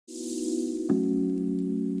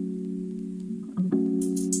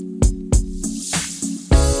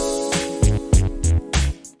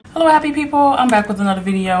Hello happy people, I'm back with another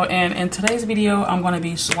video, and in today's video I'm going to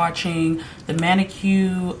be swatching the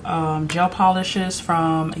ManiQ gel polishes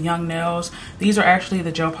from Young Nails. These are actually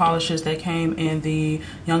the gel polishes that came in the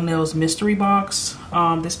Young Nails mystery box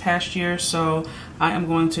this past year, so I am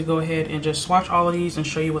going to go ahead and just swatch all of these and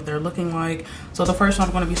show you what they're looking like. So the first one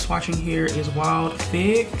I'm going to be swatching here is Wild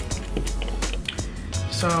Fig.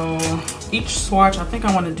 So each swatch, I think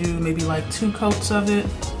I want to do maybe like 2 coats of it.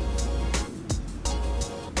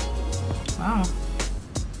 Wow,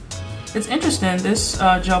 it's interesting. This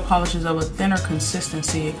gel polish is of a thinner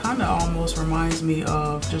consistency. It kind of almost reminds me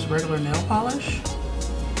of just regular nail polish,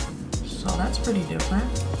 so that's pretty different.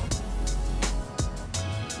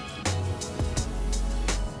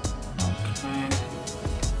 Okay.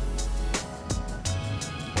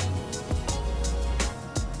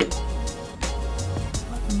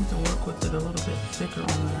 I need to work with it a little bit thicker on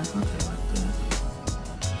there. Okay, like that.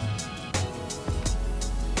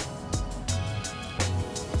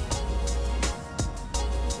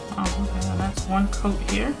 Okay, and that's 1 coat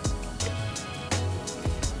here.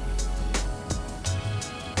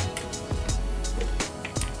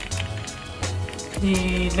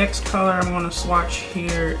 The next color I'm going to swatch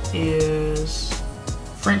here is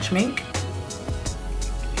French Mink.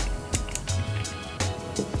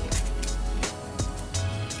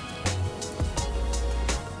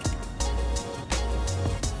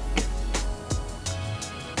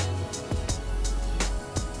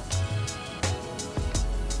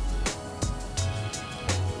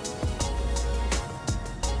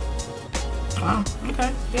 Wow,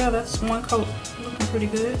 okay, yeah, that's 1 coat, looking pretty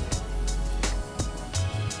good.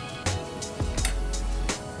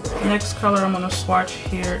 Next color I'm going to swatch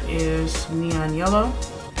here is Neon Yellow.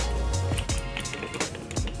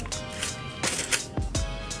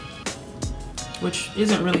 Which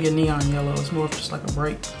isn't really a neon yellow, it's more of just like a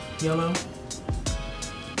bright yellow.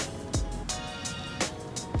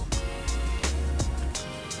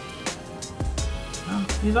 Wow,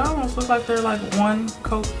 these almost look like they're like 1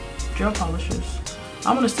 coat gel polishes.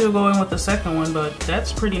 I'm gonna still go in with the second one, but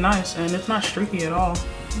that's pretty nice and it's not streaky at all.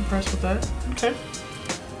 I'm impressed with that. Okay.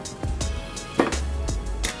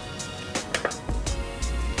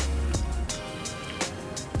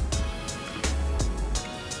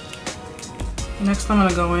 Next I'm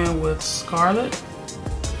gonna go in with Scarlet.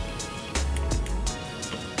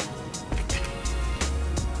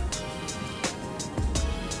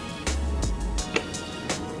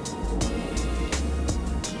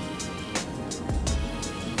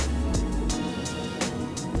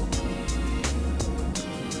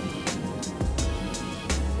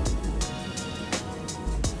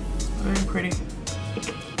 Very pretty.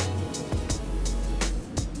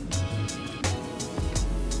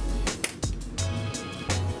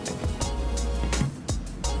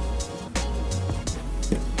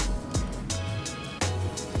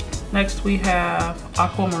 Next we have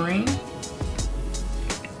Aquamarine.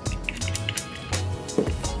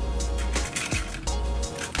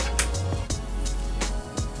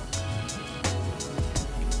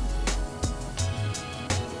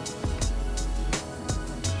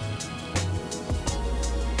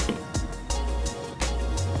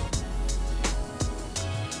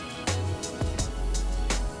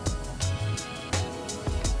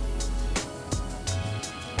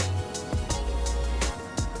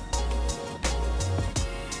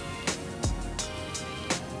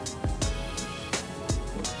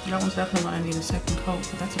 That one's definitely gonna need a second coat,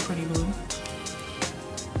 but that's a pretty blue.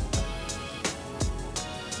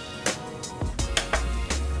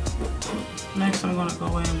 Next I'm gonna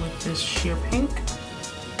go in with this sheer pink.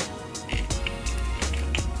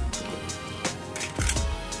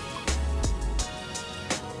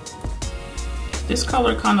 This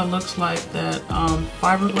color kind of looks like that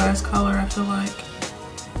fiberglass color, I feel like,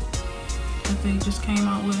 that they just came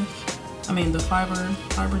out with. I mean the fiber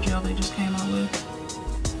gel they just came out with.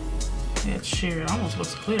 Yeah, it's sheer. It almost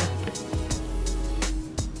looks clear.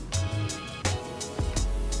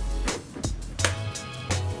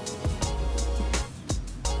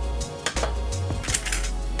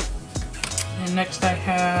 And next I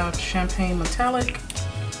have Champagne Metallic.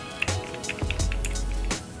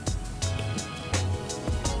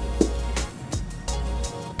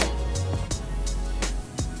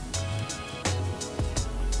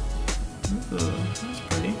 Ooh, that's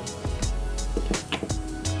pretty.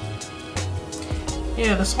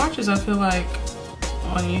 Yeah, the swatches I feel like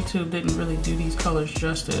on YouTube didn't really do these colors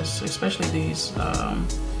justice, especially these,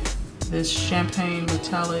 this Champagne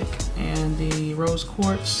Metallic and the Rose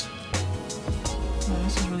Quartz. Yeah,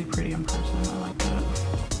 this is really pretty in person, I like that.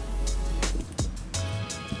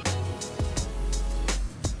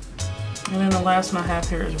 And then the last one I have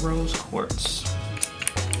here is Rose Quartz.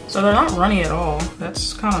 So they're not runny at all.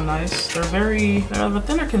 That's kind of nice. They're of a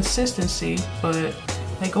thinner consistency, but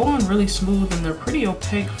they go on really smooth and they're pretty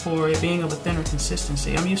opaque for it being of a thinner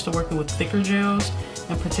consistency. I'm used to working with thicker gels,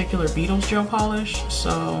 in particular Beetles gel polish.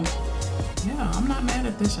 So yeah, I'm not mad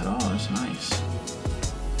at this at all. It's nice.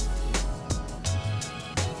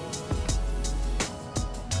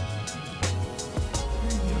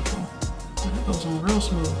 Very beautiful. And that goes on real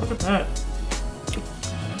smooth. Look at that. Yeah,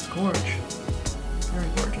 that's gorgeous. Very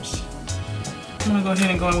gorgeous. I'm gonna go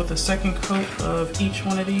ahead and go in with the second coat of each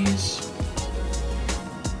one of these.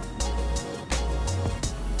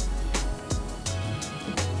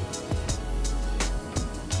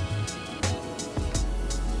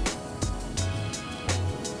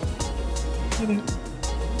 Okay.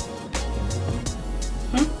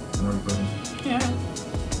 Yeah.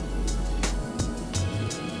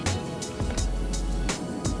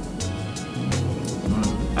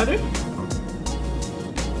 I do?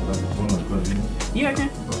 Yeah, I can.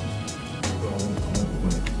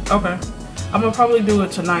 Okay. I'm gonna probably do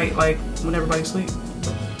it tonight, like when everybody sleeps.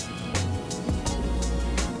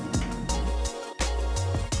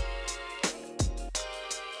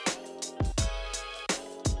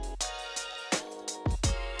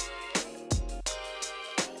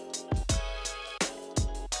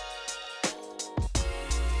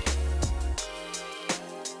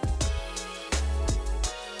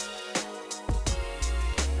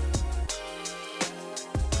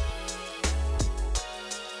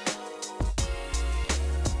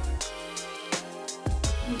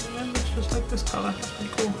 That looks just like this color. That's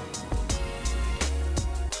pretty cool.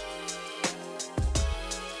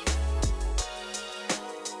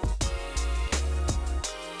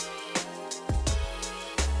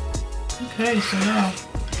 Okay, so now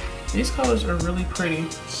these colors are really pretty.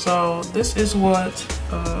 So this is what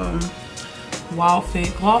Wild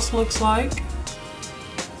Fig Gloss looks like.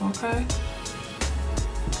 Okay.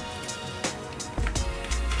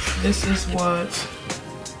 This is what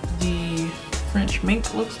the French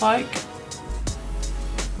Mink looks like.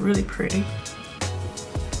 Really pretty.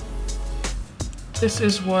 This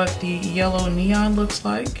is what the Yellow Neon looks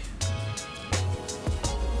like.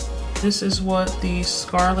 This is what the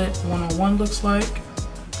Scarlet 101 looks like.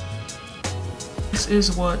 This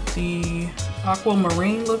is what the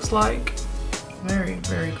Aquamarine looks like. Very,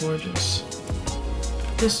 very gorgeous.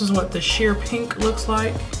 This is what the Sheer Pink looks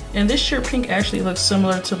like. And this Sheer Pink actually looks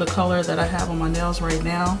similar to the color that I have on my nails right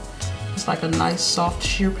now. It's like a nice soft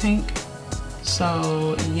sheer pink.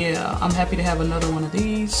 So yeah, I'm happy to have another one of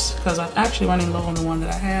these because I'm actually running low on the one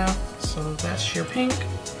that I have. So that's Sheer Pink.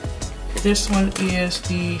 This one is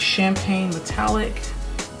the Champagne Metallic.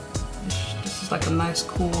 This is like a nice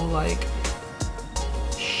cool, like,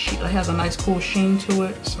 it has a nice cool sheen to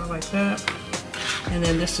it. So I like that. And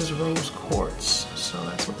then this is Rose Quartz. So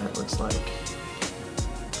that's what that looks like.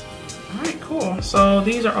 Alright, cool. So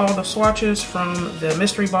these are all the swatches from the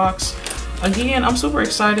mystery box. Again, I'm super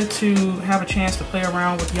excited to have a chance to play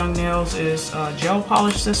around with Young Nails' gel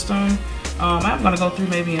polish system. I'm going to go through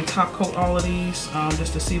maybe and top coat all of these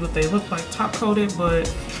just to see what they look like top coated.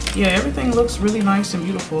 But yeah, everything looks really nice and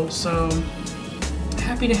beautiful. So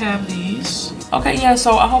happy to have these. Okay, yeah,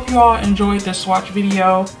 so I hope you all enjoyed this swatch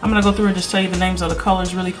video. I'm going to go through and just tell you the names of the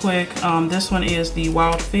colors really quick. This one is the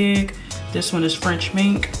Wild Fig. This one is French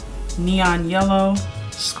Mink, Neon Yellow,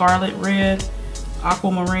 Scarlet Red,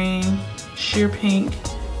 Aquamarine, Sheer Pink,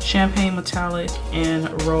 Champagne Metallic,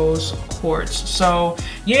 and Rose Quartz. So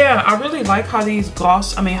yeah, I really like how these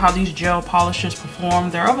how these gel polishes perform.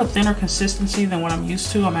 They're of a thinner consistency than what I'm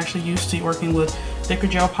used to. I'm actually used to working with thicker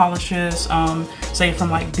gel polishes, say from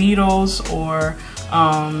like Beetles or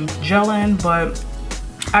Gelin, but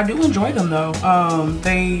I do enjoy them though.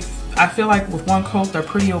 I feel like with one coat they're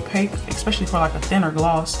pretty opaque, especially for like a thinner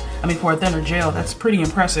gloss. For a thinner gel, that's pretty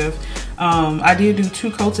impressive. I did do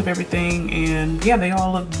 2 coats of everything, and yeah, they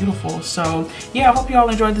all look beautiful. So yeah, I hope you all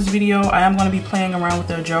enjoyed this video. I am going to be playing around with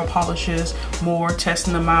their gel polishes more,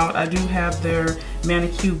 testing them out. I do have their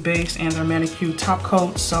ManiQ base and their ManiQ top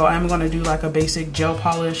coat, so I'm going to do like a basic gel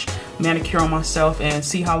polish manicure on myself and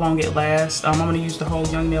see how long it lasts. I'm going to use the whole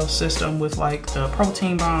Young Nails system with like the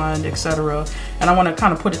protein bond, etc. And I want to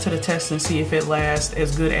kind of put it to the test and see if it lasts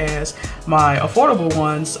as good as my affordable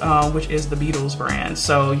ones, which is the Beetles brand.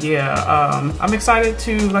 So yeah, I'm excited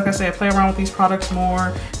to, like I said, play around with these products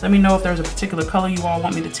more. Let me know if there's a particular color you all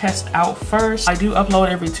want me to test out first. I do upload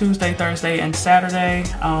every Tuesday, Thursday, and Saturday.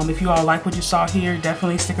 If you all like what you saw here,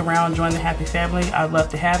 definitely stick around, join the happy family. I'd love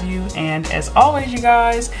to have you. And as always, you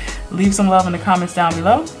guys, leave some love in the comments down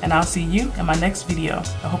below, and I'll see you in my next video.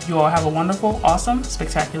 I hope you all have a wonderful, awesome,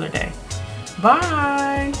 spectacular day.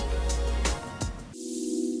 Bye.